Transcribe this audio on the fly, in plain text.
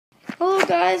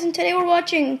guys, and today we're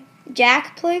watching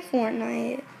Jack play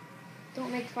Fortnite.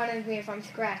 Don't make fun of me if I'm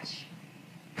Scratch.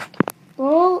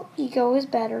 Well, Ego is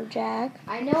better, Jack.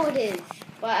 I know it is,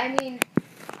 but I mean,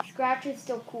 Scratch is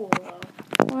still cool, though.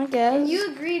 Well, I guess. And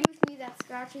you agreed with me that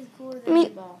Scratch is cooler than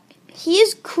Meatball. He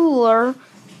is cooler,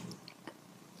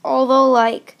 although,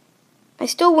 like, I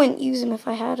still wouldn't use him if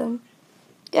I had him.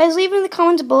 Guys, leave in the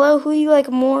comments below who you like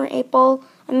more,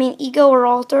 Ego or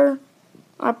Alter.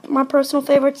 My personal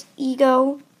favorite's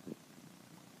Ego,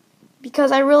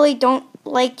 because I really don't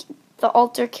like the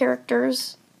Alter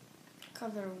characters.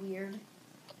 Because they're weird.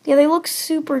 Yeah, they look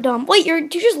super dumb. Wait, you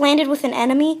just landed with an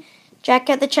enemy? Jack,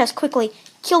 get the chest, quickly.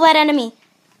 Kill that enemy.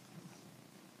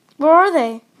 Where are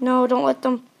they? No, don't let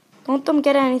them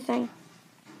get anything.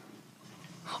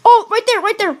 Oh, right there,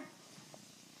 right there.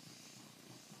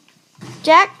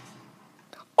 Jack.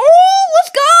 Oh, let's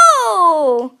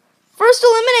go. First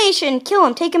elimination. Kill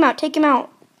him. Take him out. Take him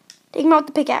out. Take him out with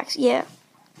the pickaxe. Yeah.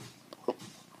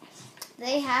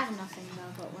 They have nothing,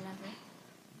 though, but whatever.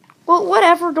 Well,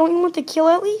 whatever. Don't you want the kill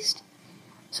at least?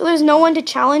 So there's no one to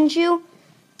challenge you?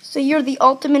 So you're the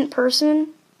ultimate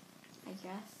person? I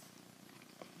guess.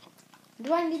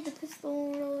 Do I need the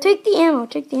pistol? Really? Take the ammo.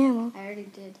 Take the ammo. I already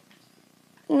did.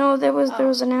 No, there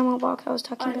was an ammo box I was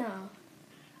talking about.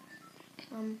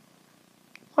 No.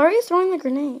 Why are you throwing the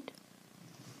grenade?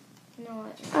 You know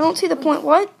what? I don't see the point.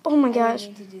 What? Oh my gosh. I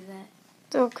didn't mean to do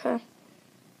that. Okay.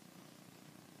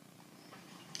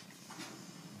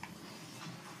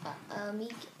 Let me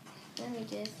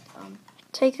just,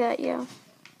 Take that, yeah.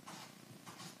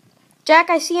 Jack,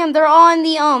 I see them. They're all on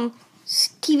the,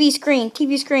 TV screen.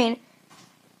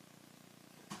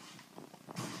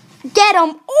 Get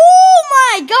them. Oh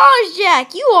my gosh,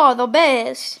 Jack. You are the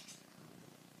best.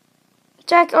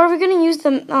 Jack, are we going to use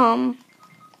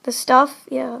the stuff?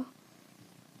 Yeah.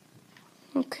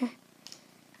 Okay.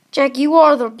 Jack, you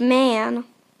are the man.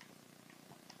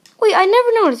 Wait, I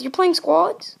never noticed. You're playing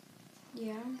squads?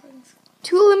 Yeah, I'm playing squads.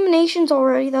 2 eliminations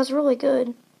already. That's really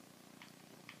good.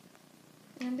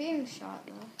 I'm being shot,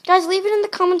 though. Guys, leave it in the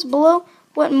comments below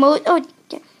what mode... Oh,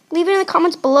 yeah. Leave it in the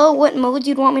comments below what modes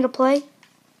you'd want me to play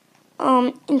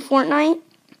in Fortnite.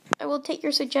 I will take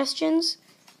your suggestions.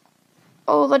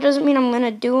 Oh, that doesn't mean I'm going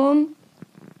to do them.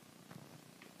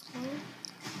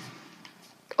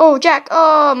 Oh, Jack,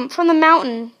 from the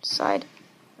mountain side.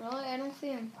 Really? I don't see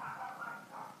him.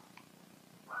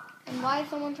 And why is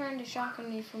someone trying to shotgun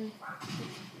me from...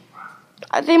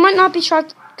 They might not be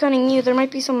shotgunning you. There might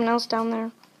be someone else down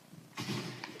there.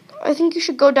 I think you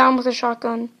should go down with a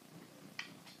shotgun.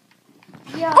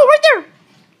 Yeah. Oh, right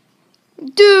there!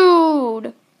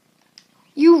 Dude!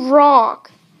 You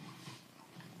rock.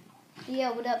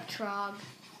 Yeah, what up, Trog?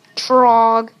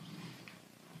 Trog.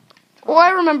 Oh,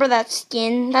 I remember that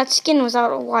skin. That skin was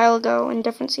out a while ago in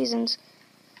different seasons.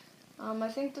 I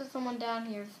think there's someone down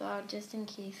here, so just in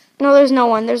case. No, there's no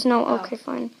one. There's no... Oh. Okay,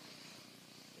 fine.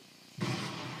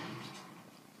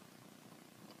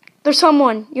 There's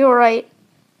someone. You're right.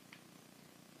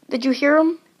 Did you hear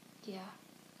them? Yeah.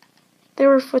 There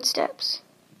were footsteps.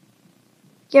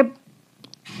 Yep.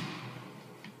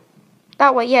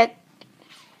 That way, yeah.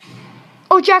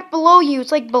 Oh, Jack, below you.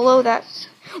 It's like below that.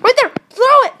 Right there!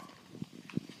 Throw it!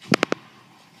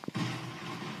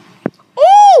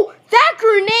 Oh! That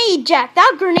grenade, Jack.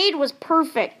 That grenade was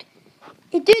perfect.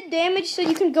 It did damage so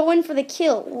you can go in for the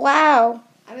kill. Wow.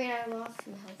 I mean, I lost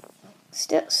some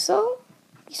health. So?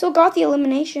 You still got the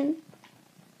elimination.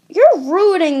 You're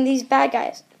ruining these bad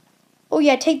guys. Oh,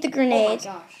 yeah, take the grenades.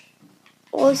 Oh, my gosh.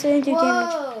 Oh, at least I didn't do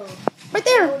damage. Right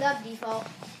there. Hold up, default.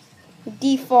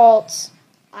 Defaults.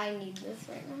 I need this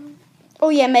right now. Oh,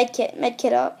 yeah, medkit.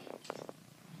 Medkit up.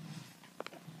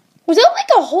 Was that like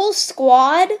a whole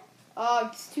squad?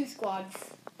 It's 2 squads.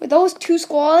 Were those 2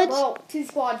 squads? Well, 2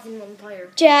 squads in 1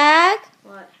 player. Jack?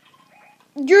 What?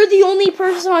 You're the only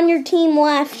person on your team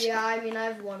left. Yeah, I mean,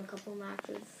 I've won a couple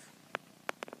matches.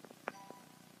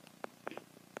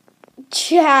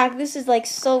 Jack, this is like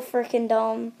so freaking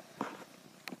dumb.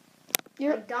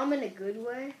 You're dumb in a good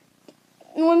way?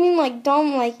 No, I mean like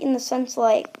dumb like in the sense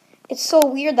like it's so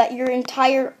weird that your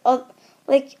entire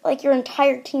your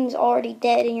entire team's already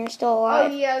dead and you're still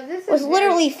alive. Oh yeah, this was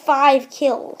literally 5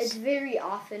 kills. It's very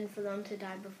often for them to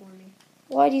die before me.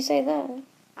 Why do you say that?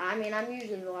 I mean, I'm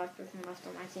usually the last person left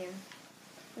on my team.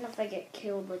 Unless I get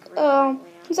killed like right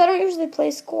since I don't usually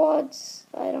play squads,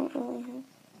 I don't really have.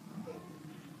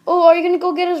 Oh, are you gonna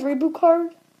go get his reboot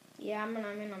card? Yeah, I'm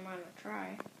gonna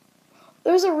try.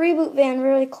 There's a reboot van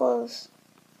really close.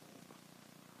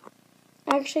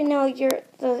 Actually, no, the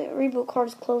reboot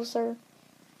card's closer.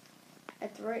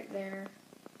 It's right there.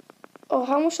 Oh,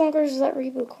 how much longer does that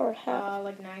reboot card have?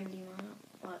 Like 90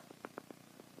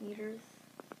 meters?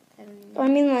 70 meters? I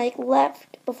mean, like,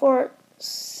 left before it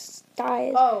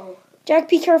dies. Oh. Jack,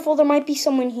 be careful. There might be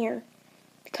someone here.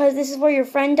 Because this is where your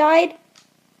friend died.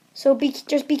 So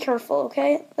just be careful,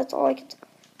 okay? That's all I can say.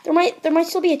 There might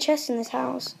still be a chest in this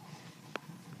house.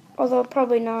 Although,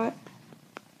 probably not.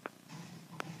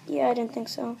 Yeah, I didn't think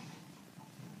so.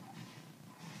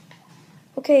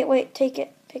 Okay, wait, take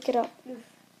it. Pick it up.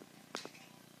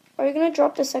 Are you gonna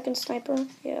drop the second sniper?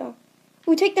 Yeah.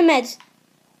 Ooh, take the meds.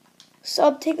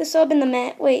 Take the sub and the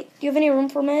med. Wait, do you have any room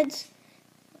for meds?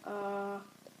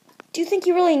 Do you think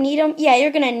you really need them? Yeah,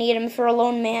 you're gonna need them if you're a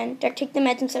lone man. Jack, take the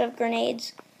meds instead of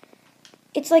grenades.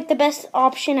 It's like the best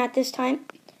option at this time.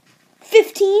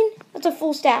 15? That's a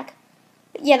full stack.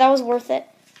 Yeah, that was worth it.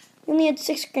 You only had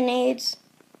 6 grenades.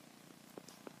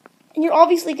 And you're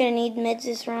obviously gonna need meds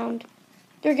this round.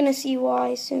 They're gonna see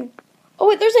why soon. Oh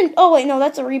wait, no,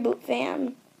 that's a reboot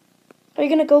van. Are you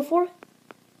gonna go for it?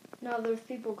 No, there's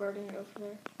people guarding it over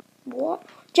there. What?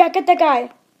 Jack, get that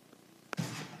guy.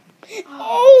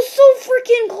 Oh, so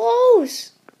freaking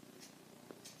close.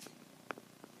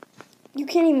 You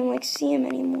can't even, like, see him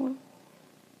anymore.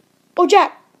 Oh,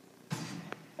 Jack.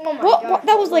 Oh my God.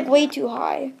 That was, like, way too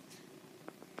high.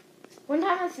 One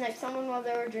time I sniped someone while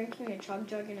they were drinking a chug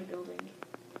jug in a building.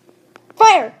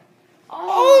 Fire.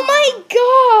 Oh my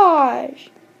gosh.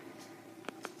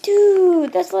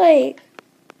 Dude, that's, like,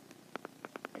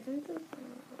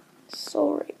 so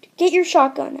rigged. Get your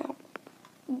shotgun out.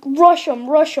 Rush him.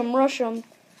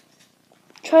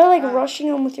 Try, like, rushing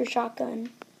him with your shotgun.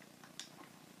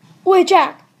 Wait,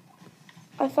 Jack.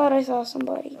 I thought I saw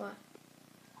somebody. What?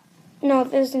 No,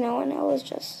 there's no one. It was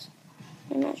just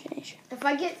imagination. If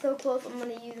I get so close, I'm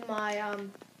gonna use my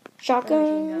Shotgun?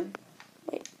 machine gun.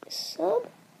 Wait, sub?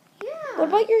 Yeah. What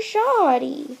about your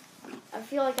shotty? I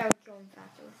feel like I would kill him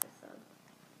faster with a sub.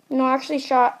 No, actually,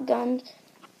 shotgun.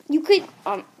 You could,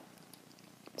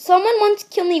 someone once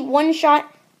killed me one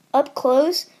shot up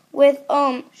close with,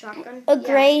 Shotgun? a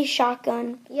gray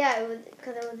shotgun. Yeah, it was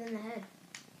because it was in the head.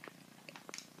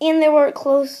 And they were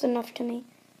close enough to me.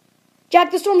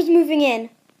 Jack, the storm's moving in.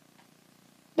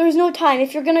 There's no time.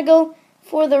 If you're gonna go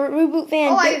for the reboot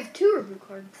van... Oh, I have 2 reboot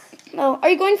cards. Oh, are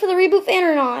you going for the reboot van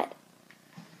or not?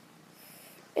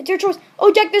 It's your choice.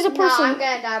 Oh, Jack, there's a person. No, I'm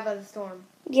gonna die by the storm.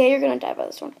 Yeah, you're gonna die by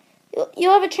the storm.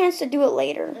 You'll have a chance to do it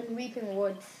later. In Weeping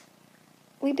Woods.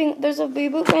 There's a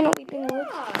reboot van at Weeping Woods.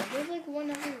 Yeah, there's like one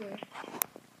everywhere.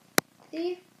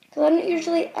 See? Because I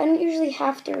don't usually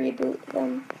have to reboot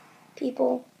them,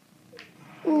 people.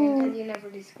 Because you never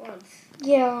do squads.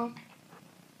 Yeah.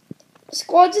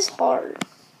 Squads is hard.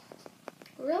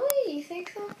 Really? You think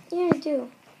so? Yeah, I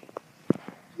do.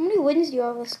 How many wins do you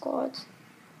have with squads?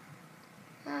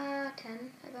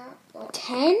 10 about. Well,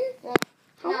 10? Well,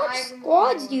 How no, much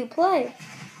squads do you play?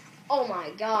 Oh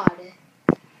my God.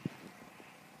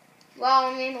 Well,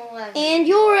 I mean 11. And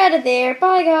you're out of there.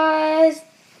 Bye, guys.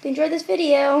 If you enjoyed this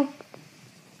video,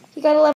 you got 11.